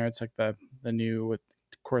on there. It's like the new with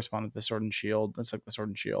correspondent to the Sword and Shield. It's like the Sword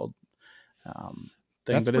and Shield thing.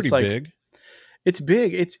 That's but pretty it's like big. It's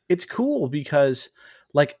big. It's cool because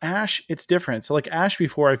like Ash, it's different. So like Ash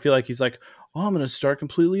before, I feel like he's like, "Oh, I'm gonna start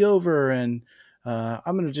completely over and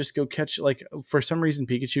I'm gonna just go catch." Like for some reason,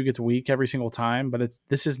 Pikachu gets weak every single time, but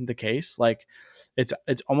this isn't the case. Like it's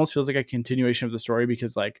almost feels like a continuation of the story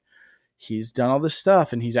because like he's done all this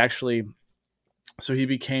stuff and he's actually, so he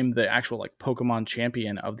became the actual like Pokemon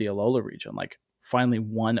champion of the Alola region. Like finally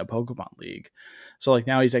won a Pokemon League. So like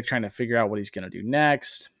now he's like trying to figure out what he's gonna do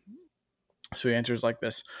next. So he enters like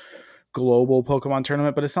this global Pokemon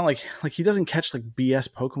tournament, but it's not like he doesn't catch like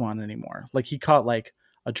BS Pokemon anymore. Like he caught like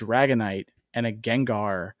a Dragonite and a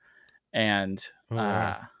Gengar, and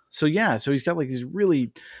wow. so he's got like these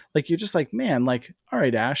really, like you're just like, man, like all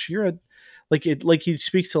right, Ash, you're a like it like he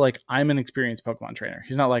speaks to like, I'm an experienced Pokemon trainer.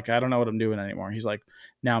 He's not like, I don't know what I'm doing anymore. He's like,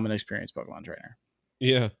 now I'm an experienced Pokemon trainer.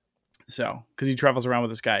 Yeah. So because he travels around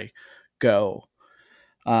with this guy, Go,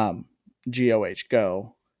 GOH,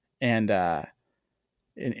 Go, and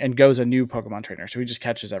Go's a new Pokemon trainer, so he just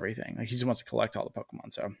catches everything. Like he just wants to collect all the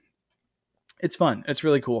Pokemon. So it's fun. It's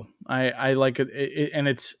really cool. I like it, and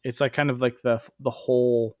it's like kind of like the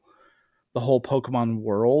whole Pokemon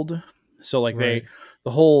world. So like Right.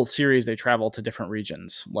 the whole series, they travel to different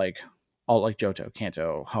regions, like all like Johto,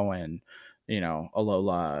 Kanto, Hoenn,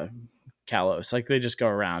 Alola, Kalos. Like they just go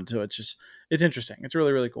around. So it's interesting. It's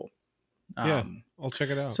really, really cool. Yeah, I'll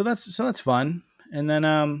check it out. So that's fun. And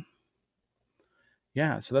then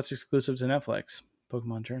yeah, so that's exclusive to Netflix,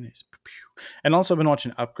 Pokemon Journeys. And also I've been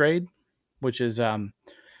watching Upgrade, which is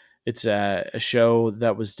it's a show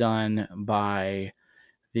that was done by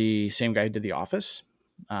the same guy who did The Office.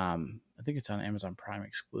 I think it's on Amazon Prime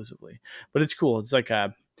exclusively, but it's cool. It's like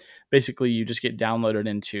basically you just get downloaded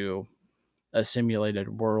into a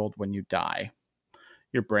simulated world when you die.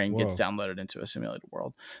 Your brain gets downloaded into a simulated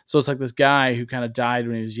world. So it's like this guy who kind of died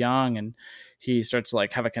when he was young, and he starts to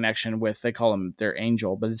like have a connection with, they call him their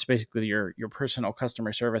angel, but it's basically your personal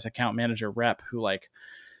customer service account manager rep who like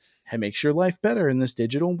makes your life better in this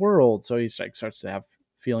digital world. So he's like starts to have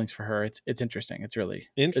feelings for her. It's interesting. It's really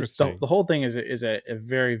interesting. The whole thing is a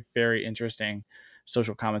very, very interesting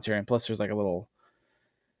social commentary. And plus there's like a little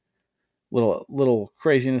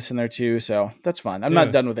craziness in there too. So that's fun. I'm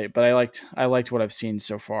not done with it, but I liked what I've seen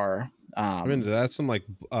so far. I'm into that. Some like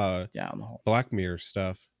on the whole Black Mirror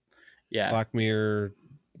stuff. Yeah. Black Mirror,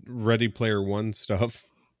 Ready Player One stuff.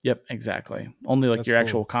 Yep, exactly. Only like That's your cool.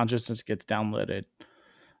 actual consciousness gets downloaded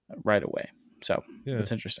right away. So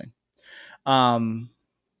it's interesting.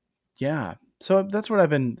 Yeah. So that's what I've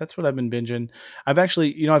been binging. I've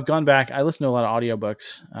actually, I've gone back. I listen to a lot of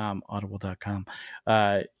audiobooks, audible.com,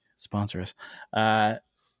 sponsor us.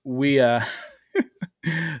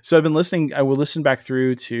 So I've been listening. I will listen back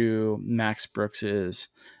through to Max Brooks's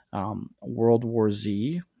World War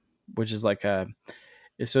Z, which is like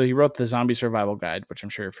so he wrote the Zombie Survival Guide, which I'm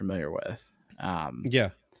sure you're familiar with.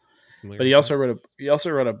 But he also wrote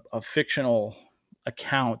a fictional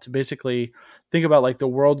account to basically think about like the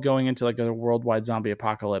world going into like a worldwide zombie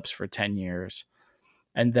apocalypse for 10 years.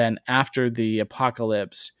 And then after the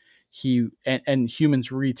apocalypse, and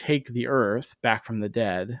humans retake the Earth back from the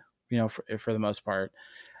dead, for the most part.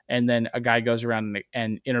 And then a guy goes around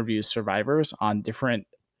and interviews survivors on different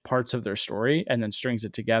parts of their story and then strings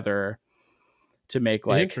it together to make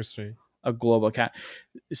like Interesting. a global cat.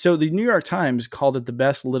 So the New York Times called it the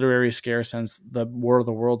best literary scare since the War of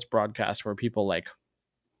the Worlds broadcast, where people like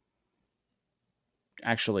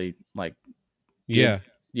actually like Yeah.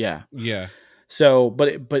 Yeah. Yeah. So,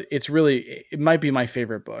 but it's really, it might be my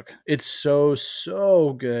favorite book. It's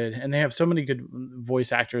so good. And they have so many good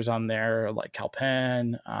voice actors on there, like Kal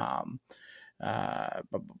Penn, I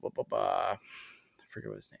forget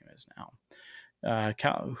what his name is now.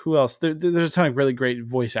 Who else? There's a ton of really great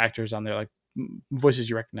voice actors on there, like voices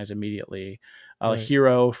you recognize immediately. Right.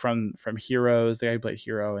 Hero from Heroes, the guy who played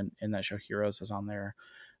Hero in that show Heroes, is on there.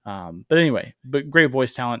 But anyway, great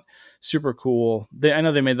voice talent, super cool. I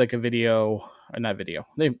know they made like a video, or not video.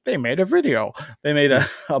 They made a video. They made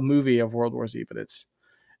a movie of World War Z, but it's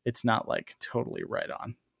not like totally right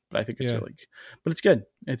on. But I think it's really, but it's good.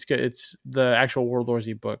 It's good. It's the actual World War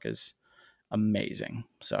Z book is amazing.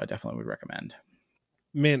 So I definitely would recommend.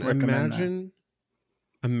 Man,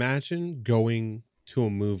 imagine going to a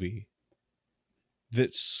movie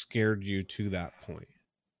that scared you to that point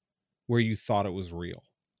where you thought it was real.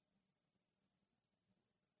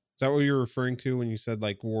 Is that what you're referring to when you said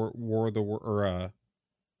like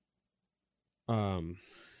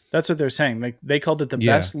That's what they're saying. Like they called it the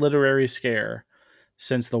best literary scare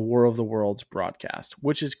since the War of the Worlds broadcast,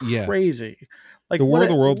 which is crazy. Like the War of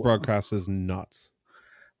the Worlds broadcast is nuts.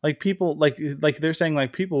 Like people like they're saying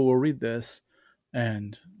like people will read this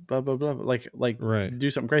and blah blah blah, like right. do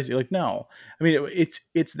something crazy. Like no, I mean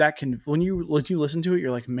it's that when you listen to it, you're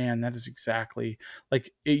like, man, that is exactly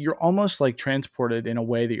like you're almost like transported in a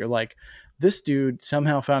way that you're like, this dude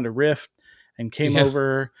somehow found a rift and came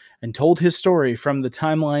over and told his story from the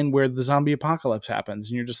timeline where the zombie apocalypse happens,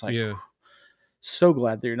 and you're just like, so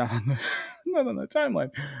glad that you're not on the timeline.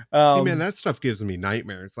 See, man, that stuff gives me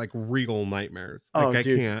nightmares, like real nightmares. Like I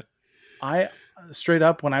can't. I straight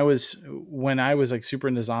up when I was like super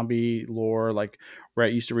into zombie lore, like where I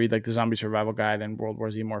used to read like the Zombie Survival Guide and World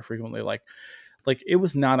War Z more frequently, like it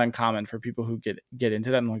was not uncommon for people who get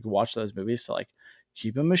into that and like watch those movies to like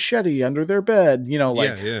keep a machete under their bed,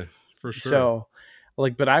 like for sure. So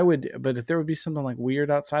like, but if there would be something like weird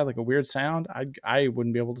outside, like a weird sound, I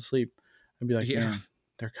wouldn't be able to sleep. I'd be like, man,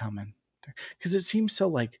 they're coming, because it seems so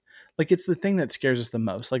like it's the thing that scares us the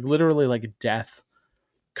most, like literally like death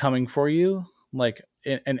coming for you, like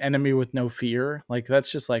an enemy with no fear. Like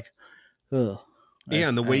that's just like, ugh.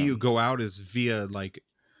 And the way you go out is via like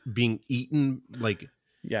being eaten, like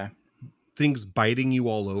things biting you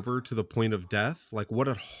all over to the point of death. Like what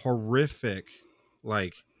a horrific,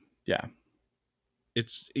 like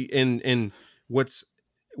it's and what's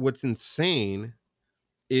insane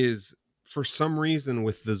is, for some reason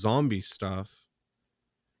with the zombie stuff,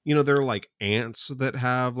 there are like ants that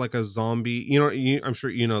have like a zombie, I'm sure,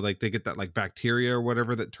 like they get that like bacteria or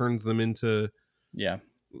whatever that turns them into,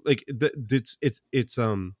 like it's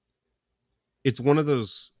one of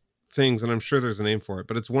those things, and I'm sure there's a name for it,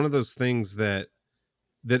 but it's one of those things that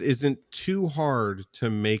isn't too hard to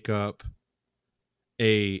make up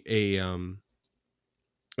a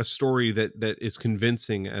story that is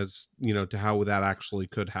convincing as, to how that actually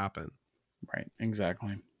could happen. Right.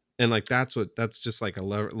 Exactly. And like, that's just like a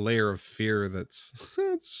layer of fear.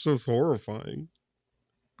 It's just horrifying.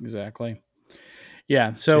 Exactly.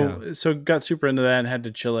 Yeah. So got super into that and had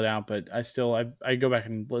to chill it out, but I go back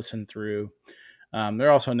and listen through. There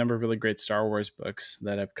are also a number of really great Star Wars books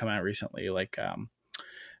that have come out recently, like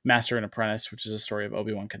Master and Apprentice, which is a story of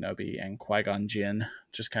Obi-Wan Kenobi and Qui-Gon Jinn,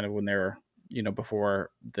 just kind of when they were, before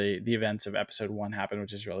the events of Episode 1 happened,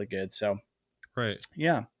 which is really good. So, right.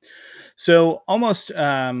 Yeah. So almost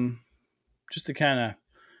just to kind of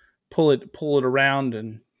pull it around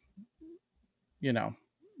and,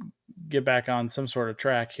 get back on some sort of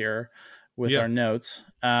track here with our notes.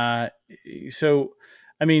 So,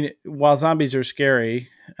 I mean, while zombies are scary,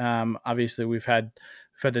 obviously we've had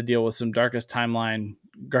to deal with some Darkest Timeline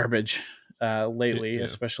garbage lately,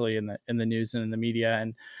 especially in the news and in the media.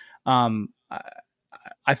 And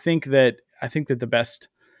I think that the best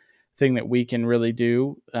thing that we can really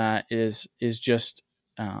do is just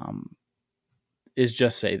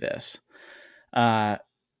say this: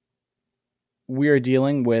 we are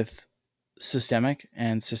dealing with systemic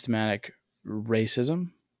and systematic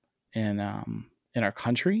racism in our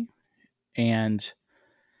country, and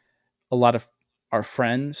a lot of our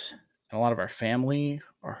friends and a lot of our family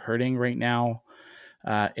are hurting right now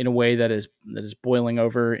in a way that is boiling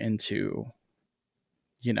over into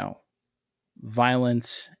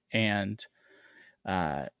violence and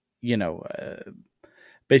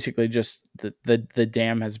basically just the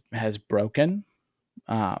dam has broken,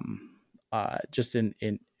 just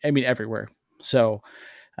in I mean everywhere. So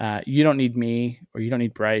you don't need me, or you don't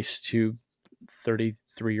need Bryce, two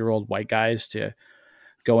 33-year-old white guys, to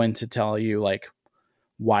go in to tell you like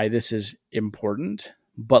why this is important.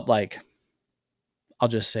 But like, I'll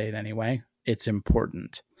just say it anyway. It's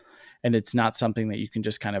important, and it's not something that you can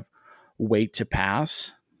just kind of wait to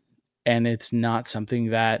pass. And it's not something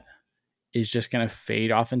that is just going to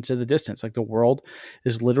fade off into the distance. Like, the world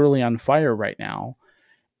is literally on fire right now.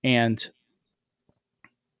 And,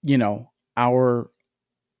 our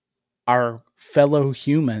fellow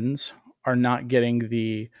humans are not getting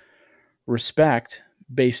the respect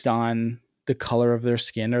based on the color of their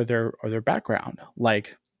skin or their background.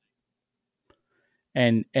 Like,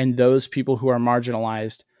 and those people who are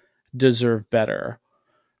marginalized deserve better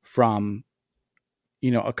from,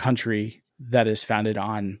 a country that is founded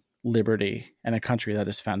on liberty and a country that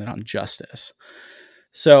is founded on justice.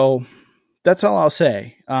 So that's all I'll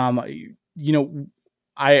say. I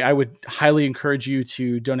would highly encourage you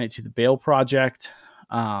to donate to the Bail Project.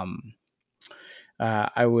 I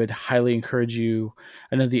would highly encourage you.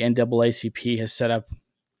 I know the NAACP has set up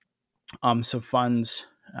some funds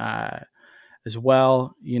as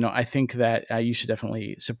well. I think that you should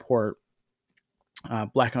definitely support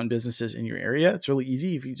Black-owned businesses in your area. It's really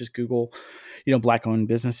easy if you just Google, Black-owned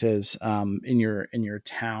businesses in your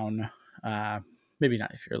town. Maybe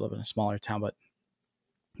not if you're living in a smaller town, but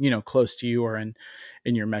close to you or in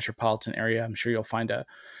your metropolitan area. I'm sure you'll find a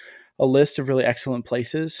list of really excellent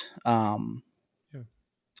places.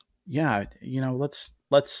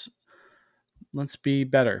 Let's be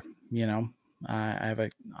better. I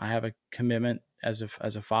have a commitment as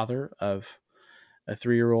a father of a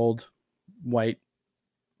 3-year-old white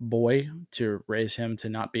boy to raise him to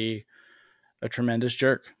not be a tremendous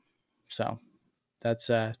jerk. So that's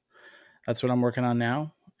what I'm working on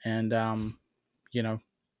now. And,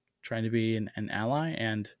 trying to be an ally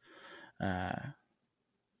and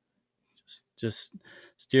just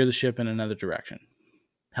steer the ship in another direction.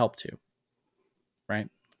 Help to, right?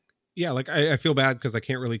 Yeah, like I feel bad because I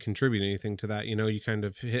can't really contribute anything to that. You kind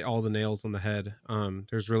of hit all the nails on the head.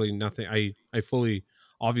 There's really nothing. I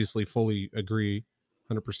obviously fully agree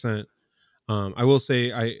 100%. I will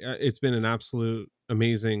say it's been an absolute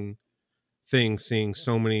amazing thing seeing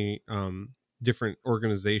so many different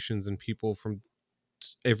organizations and people from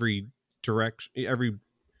every direction, every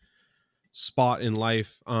spot in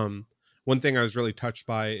life. One thing I was really touched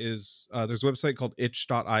by is there's a website called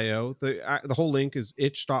itch.io. The whole link is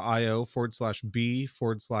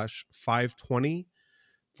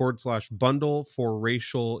itch.io/B/520/bundle for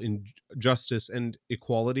racial injustice and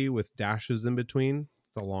equality with dashes in between.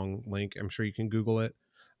 It's a long link. I'm sure you can Google it.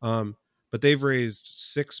 But they've raised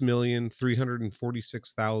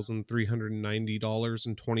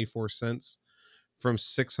 $6,346,390.24 from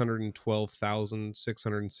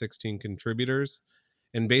 612,616 contributors.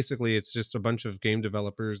 And basically it's just a bunch of game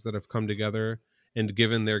developers that have come together and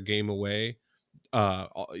given their game away.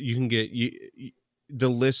 You can get the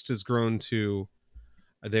list has grown to,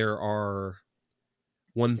 there are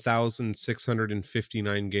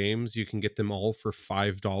 1,659 games. You can get them all for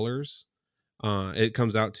 $5. It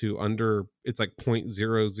comes out to it's like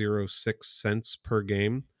 0.006 cents per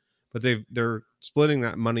game. But they're splitting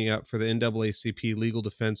that money up for the NAACP Legal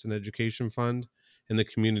Defense and Education Fund and the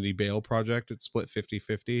Community Bail Project. It's split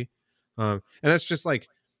 50-50. And that's just like,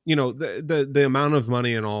 the amount of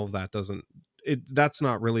money and all of that that's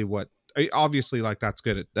not really what, obviously, like, that's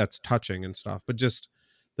good. That's touching and stuff. But just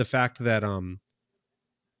the fact that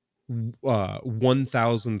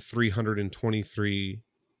 1,323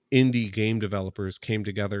 indie game developers came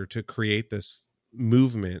together to create this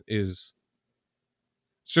movement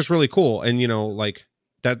it's just really cool. And like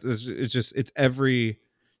that is, it's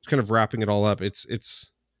kind of wrapping it all up. It's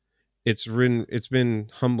been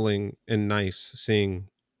humbling and nice seeing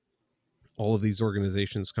all of these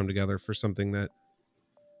organizations come together for something that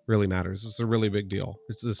really matters. It's a really big deal.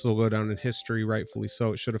 This will go down in history, rightfully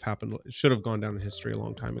so. It should have happened. It should have gone down in history a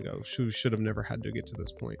long time ago. Should have never had to get to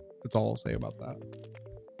this point. That's all I'll say about that.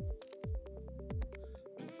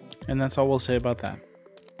 And that's all we'll say about that.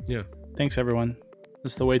 Yeah. Thanks, everyone.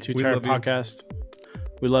 This is the Way Too Tired podcast.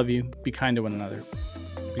 We love you. Be kind to one another.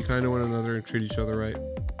 Be kind to one another and treat each other right.